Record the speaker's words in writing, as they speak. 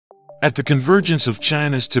At the convergence of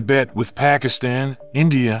China's Tibet with Pakistan,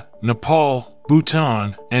 India, Nepal,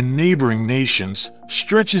 Bhutan, and neighboring nations,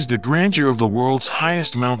 stretches the grandeur of the world's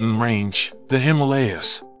highest mountain range, the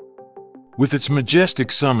Himalayas. With its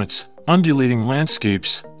majestic summits, undulating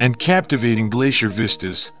landscapes, and captivating glacier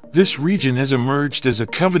vistas, this region has emerged as a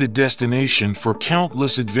coveted destination for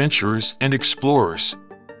countless adventurers and explorers.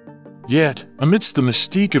 Yet, amidst the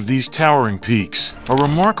mystique of these towering peaks, a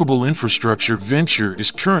remarkable infrastructure venture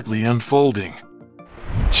is currently unfolding.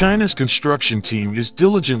 China's construction team is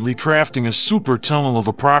diligently crafting a super tunnel of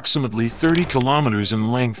approximately 30 kilometers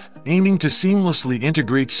in length, aiming to seamlessly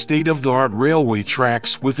integrate state-of-the-art railway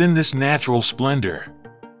tracks within this natural splendor.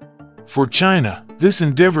 For China, this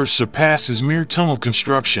endeavor surpasses mere tunnel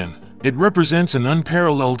construction. It represents an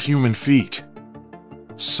unparalleled human feat.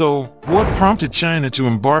 So, what prompted China to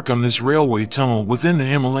embark on this railway tunnel within the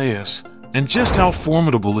Himalayas, and just how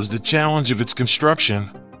formidable is the challenge of its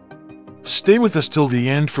construction? Stay with us till the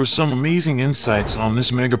end for some amazing insights on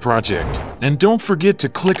this mega project, and don't forget to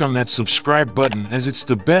click on that subscribe button as it's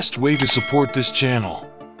the best way to support this channel.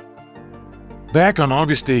 Back on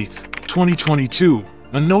August 8, 2022,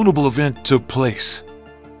 a notable event took place.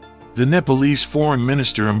 The Nepalese foreign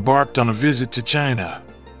minister embarked on a visit to China.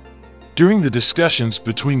 During the discussions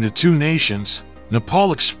between the two nations,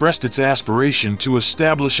 Nepal expressed its aspiration to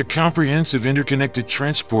establish a comprehensive interconnected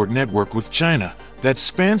transport network with China that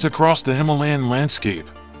spans across the Himalayan landscape.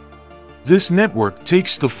 This network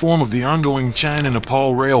takes the form of the ongoing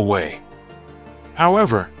China-Nepal Railway.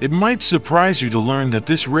 However, it might surprise you to learn that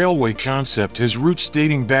this railway concept has roots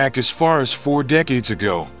dating back as far as 4 decades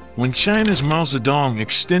ago, when China's Mao Zedong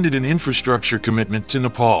extended an infrastructure commitment to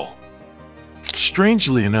Nepal.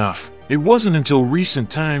 Strangely enough, it wasn't until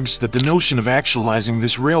recent times that the notion of actualizing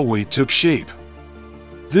this railway took shape.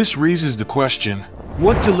 This raises the question,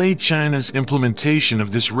 what delayed China's implementation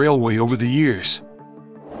of this railway over the years?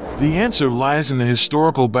 The answer lies in the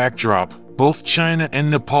historical backdrop. Both China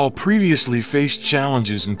and Nepal previously faced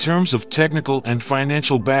challenges in terms of technical and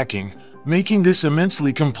financial backing, making this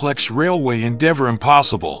immensely complex railway endeavor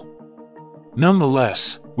impossible.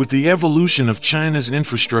 Nonetheless, with the evolution of China's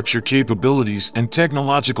infrastructure capabilities and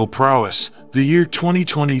technological prowess, the year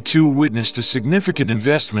 2022 witnessed a significant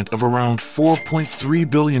investment of around $4.3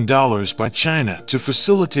 billion by China to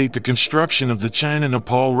facilitate the construction of the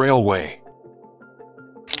China-Nepal Railway.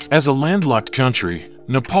 As a landlocked country,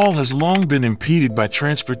 Nepal has long been impeded by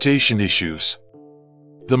transportation issues.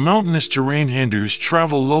 The mountainous terrain hinders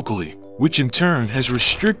travel locally, which in turn has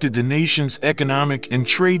restricted the nation's economic and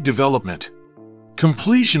trade development.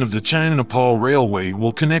 Completion of the China-Nepal Railway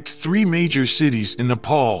will connect 3 major cities in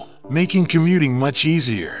Nepal, making commuting much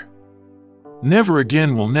easier. Never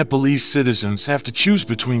again will Nepalese citizens have to choose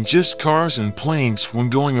between just cars and planes when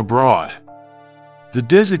going abroad. The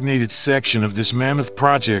designated section of this mammoth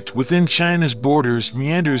project within China's borders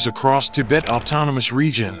meanders across Tibet Autonomous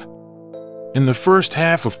Region. In the first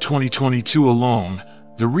half of 2022 alone,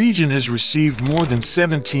 the region has received more than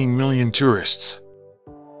 17 million tourists.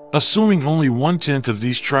 Assuming only 1/10 of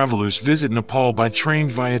these travelers visit Nepal by train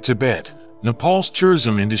via Tibet, Nepal's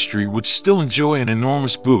tourism industry would still enjoy an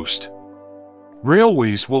enormous boost.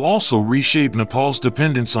 Railways will also reshape Nepal's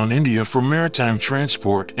dependence on India for maritime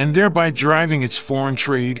transport and thereby driving its foreign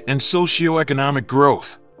trade and socio-economic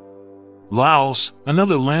growth. Laos,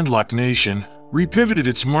 another landlocked nation, repivoted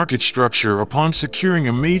its market structure upon securing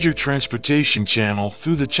a major transportation channel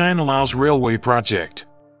through the China-Laos Railway project.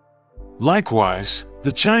 Likewise,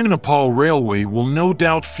 the China-Nepal Railway will no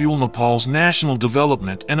doubt fuel Nepal's national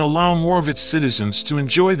development and allow more of its citizens to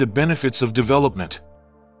enjoy the benefits of development.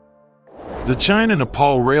 The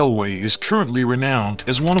China-Nepal Railway is currently renowned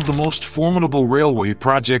as one of the most formidable railway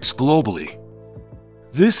projects globally.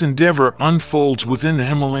 This endeavor unfolds within the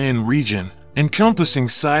Himalayan region, encompassing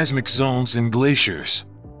seismic zones and glaciers.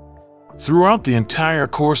 Throughout the entire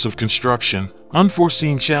course of construction,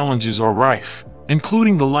 unforeseen challenges are rife,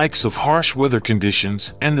 including the likes of harsh weather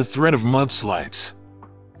conditions and the threat of mudslides.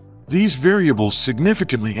 These variables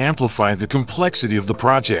significantly amplify the complexity of the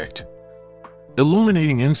project.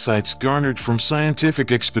 Illuminating insights garnered from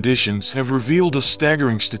scientific expeditions have revealed a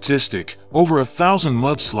staggering statistic. Over 1,000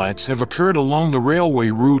 mudslides have occurred along the railway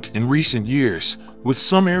route in recent years, with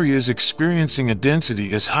some areas experiencing a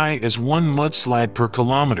density as high as 1 mudslide per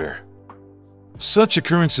kilometer. Such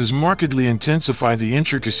occurrences markedly intensify the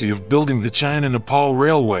intricacy of building the China-Nepal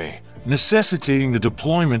Railway, necessitating the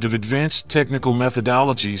deployment of advanced technical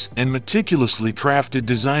methodologies and meticulously crafted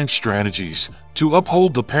design strategies to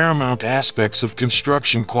uphold the paramount aspects of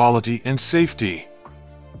construction quality and safety.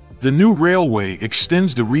 The new railway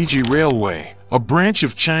extends the Riji Railway, a branch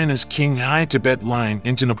of China's Qinghai Tibet line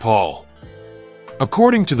into Nepal.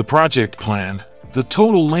 According to the project plan, the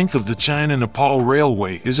total length of the China-Nepal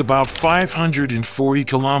Railway is about 540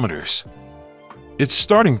 kilometers. Its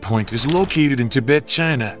starting point is located in Tibet,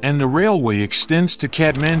 China, and the railway extends to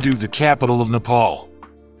Kathmandu, the capital of Nepal.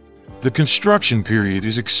 The construction period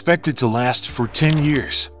is expected to last for 10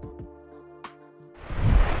 years.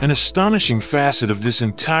 An astonishing facet of this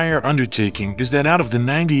entire undertaking is that out of the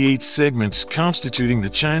 98 segments constituting the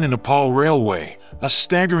China-Nepal Railway, a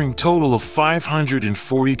staggering total of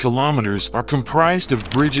 540 kilometers are comprised of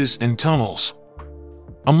bridges and tunnels.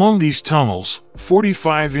 Among these tunnels,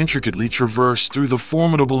 45 intricately traverse through the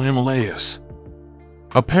formidable Himalayas.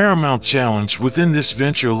 A paramount challenge within this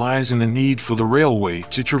venture lies in the need for the railway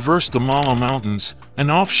to traverse the Mala Mountains,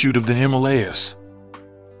 an offshoot of the Himalayas.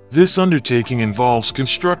 This undertaking involves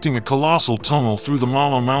constructing a colossal tunnel through the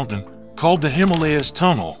Mala Mountain, called the Himalayas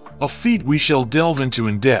Tunnel, a feat we shall delve into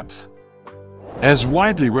in depth. As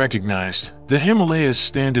widely recognized, the Himalayas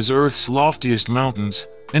stand as Earth's loftiest mountains,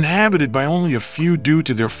 inhabited by only a few due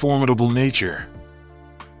to their formidable nature.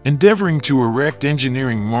 Endeavoring to erect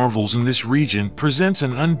engineering marvels in this region presents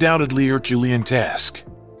an undoubtedly Herculean task.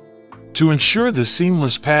 To ensure the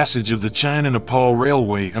seamless passage of the China-Nepal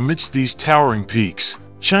Railway amidst these towering peaks,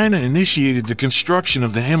 China initiated the construction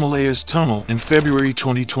of the Himalayas Tunnel in February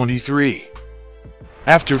 2023.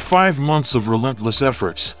 After 5 months of relentless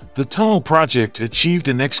efforts, the tunnel project achieved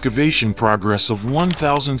an excavation progress of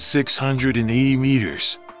 1,680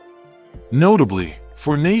 meters. Notably,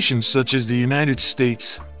 for nations such as the United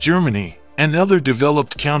States, Germany, and other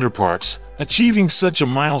developed counterparts, achieving such a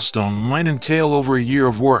milestone might entail over a year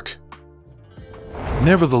of work.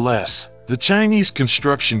 Nevertheless, the Chinese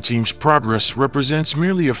construction team's progress represents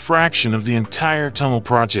merely a fraction of the entire tunnel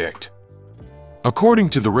project. According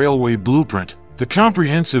to the railway blueprint, the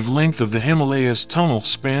comprehensive length of the Himalayas Tunnel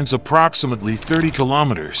spans approximately 30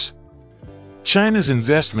 kilometers. China's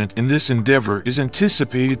investment in this endeavor is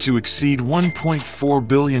anticipated to exceed $1.4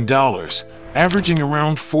 billion, averaging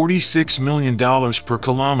around $46 million per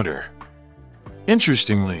kilometer.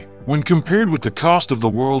 Interestingly, when compared with the cost of the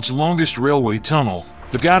world's longest railway tunnel,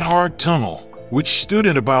 the Gotthard Tunnel, which stood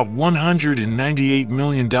at about $198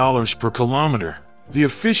 million per kilometer, the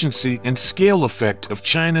efficiency and scale effect of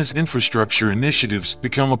China's infrastructure initiatives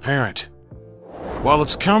become apparent. While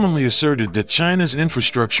it's commonly asserted that China's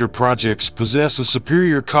infrastructure projects possess a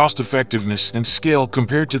superior cost-effectiveness and scale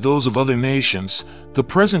compared to those of other nations, the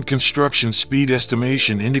present construction speed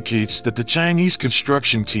estimation indicates that the Chinese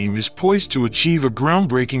construction team is poised to achieve a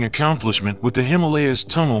groundbreaking accomplishment with the Himalayas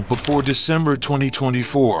Tunnel before December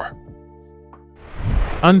 2024.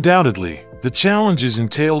 Undoubtedly, the challenges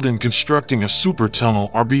entailed in constructing a super tunnel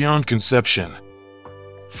are beyond conception.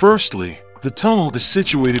 Firstly, the tunnel is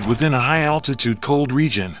situated within a high-altitude cold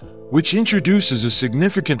region, which introduces a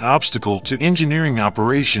significant obstacle to engineering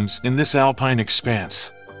operations in this alpine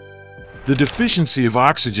expanse. The deficiency of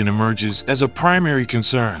oxygen emerges as a primary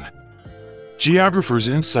concern. Geographers'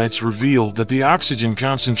 insights reveal that the oxygen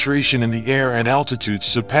concentration in the air at altitudes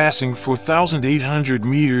surpassing 4,800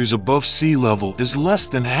 meters above sea level is less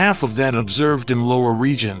than half of that observed in lower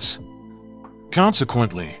regions.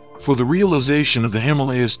 Consequently, for the realization of the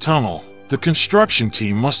Himalayas Tunnel, the construction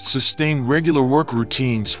team must sustain regular work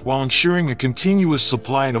routines while ensuring a continuous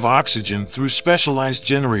supply of oxygen through specialized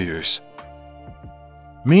generators.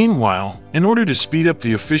 Meanwhile, in order to speed up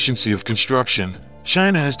the efficiency of construction,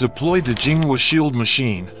 China has deployed the Jinghua Shield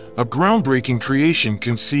machine, a groundbreaking creation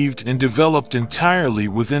conceived and developed entirely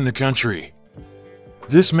within the country.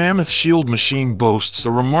 This mammoth shield machine boasts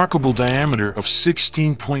a remarkable diameter of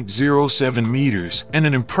 16.07 meters and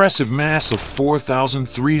an impressive mass of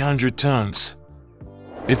 4,300 tons.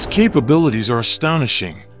 Its capabilities are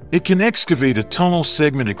astonishing. It can excavate a tunnel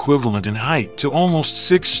segment equivalent in height to almost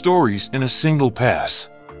 6 stories in a single pass.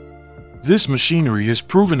 This machinery has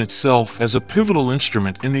proven itself as a pivotal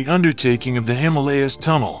instrument in the undertaking of the Himalayas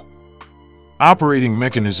Tunnel. Operating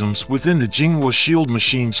mechanisms within the Jinghua Shield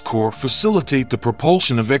machine's core facilitate the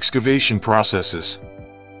propulsion of excavation processes.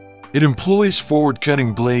 It employs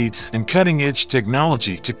forward-cutting blades and cutting-edge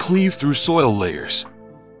technology to cleave through soil layers.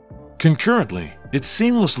 Concurrently, it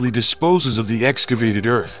seamlessly disposes of the excavated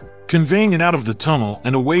earth, conveying it out of the tunnel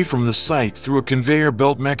and away from the site through a conveyor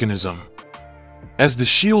belt mechanism. As the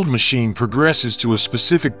shield machine progresses to a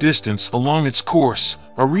specific distance along its course,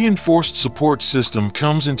 a reinforced support system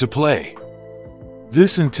comes into play.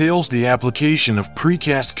 This entails the application of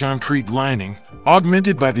precast concrete lining,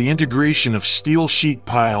 augmented by the integration of steel sheet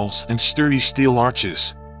piles and sturdy steel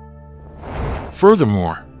arches.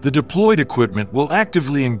 Furthermore, The deployed equipment will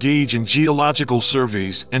actively engage in geological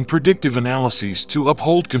surveys and predictive analyses to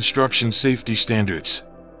uphold construction safety standards.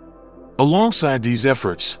 Alongside these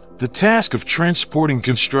efforts, the task of transporting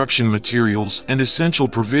construction materials and essential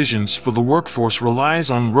provisions for the workforce relies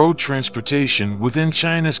on road transportation within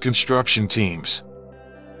China's construction teams.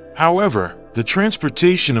 However, the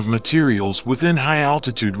transportation of materials within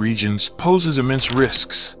high-altitude regions poses immense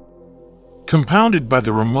risks. Compounded by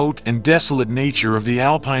the remote and desolate nature of the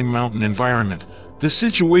alpine mountain environment, the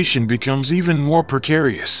situation becomes even more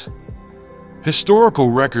precarious.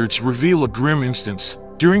 Historical records reveal a grim instance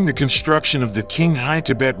during the construction of the Qinghai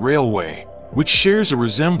Tibet Railway, which shares a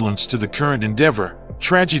resemblance to the current endeavor.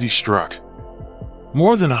 Tragedy struck.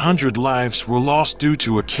 More than 100 lives were lost due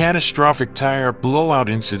to a catastrophic tire blowout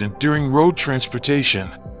incident during road transportation.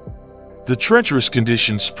 The treacherous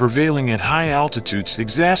conditions prevailing at high altitudes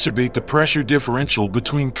exacerbate the pressure differential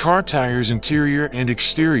between car tires interior and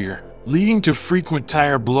exterior, leading to frequent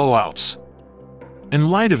tire blowouts.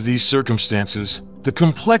 In light of these circumstances, the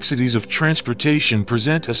complexities of transportation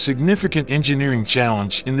present a significant engineering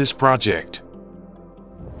challenge in this project.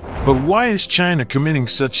 But why is China committing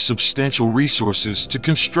such substantial resources to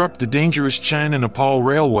construct the dangerous China-Nepal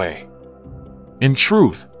Railway? In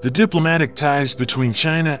truth, the diplomatic ties between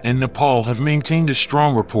China and Nepal have maintained a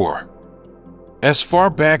strong rapport. As far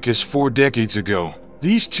back as 4 decades ago,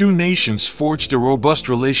 these two nations forged a robust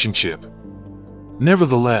relationship.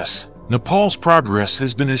 Nevertheless, Nepal's progress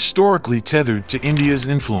has been historically tethered to India's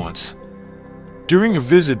influence. During a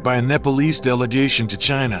visit by a Nepalese delegation to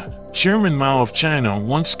China, Chairman Mao of China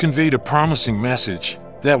once conveyed a promising message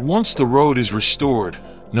that once the road is restored,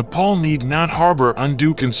 Nepal need not harbor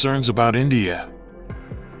undue concerns about India.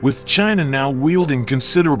 With China now wielding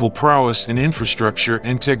considerable prowess in infrastructure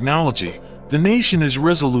and technology, the nation is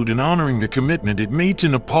resolute in honoring the commitment it made to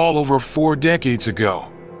Nepal over 4 decades ago.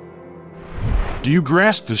 Do you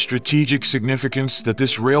grasp the strategic significance that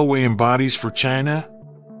this railway embodies for China?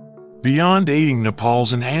 Beyond aiding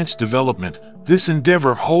Nepal's enhanced development, this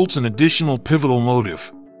endeavor holds an additional pivotal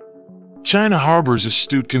motive. China harbors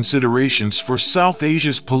astute considerations for South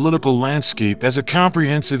Asia's political landscape as a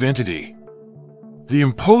comprehensive entity. The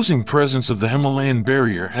imposing presence of the Himalayan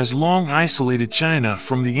barrier has long isolated China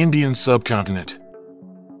from the Indian subcontinent.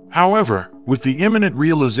 However, with the imminent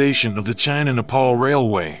realization of the China-Nepal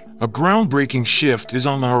Railway, a groundbreaking shift is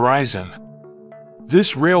on the horizon.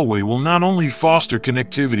 This railway will not only foster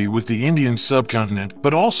connectivity with the Indian subcontinent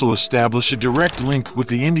but also establish a direct link with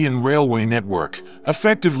the Indian railway network,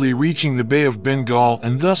 effectively reaching the Bay of Bengal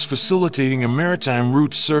and thus facilitating a maritime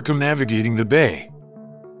route circumnavigating the bay.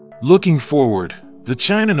 Looking forward, the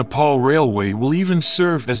China-Nepal Railway will even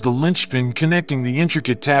serve as the linchpin connecting the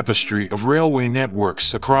intricate tapestry of railway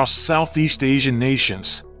networks across Southeast Asian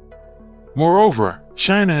nations. Moreover,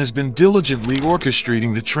 China has been diligently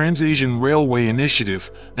orchestrating the Trans-Asian Railway Initiative,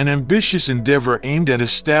 an ambitious endeavor aimed at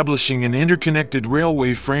establishing an interconnected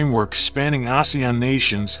railway framework spanning ASEAN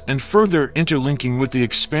nations and further interlinking with the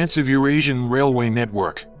expansive Eurasian railway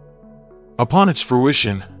network. Upon its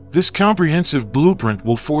fruition, this comprehensive blueprint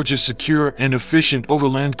will forge a secure and efficient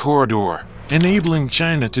overland corridor, enabling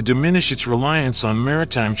China to diminish its reliance on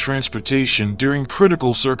maritime transportation during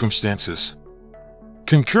critical circumstances.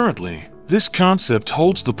 Concurrently, this concept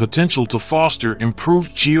holds the potential to foster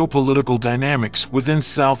improved geopolitical dynamics within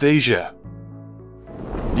South Asia.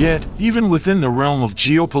 Yet, even within the realm of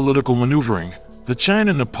geopolitical maneuvering, the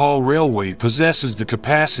China-Nepal Railway possesses the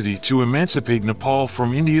capacity to emancipate Nepal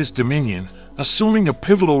from India's dominion, assuming a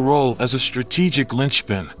pivotal role as a strategic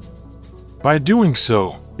linchpin. By doing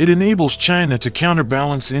so, it enables China to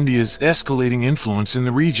counterbalance India's escalating influence in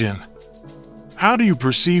the region. How do you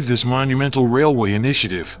perceive this monumental railway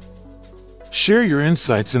initiative? Share your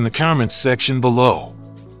insights in the comments section below.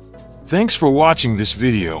 Thanks for watching this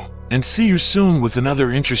video, and see you soon with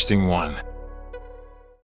another interesting one.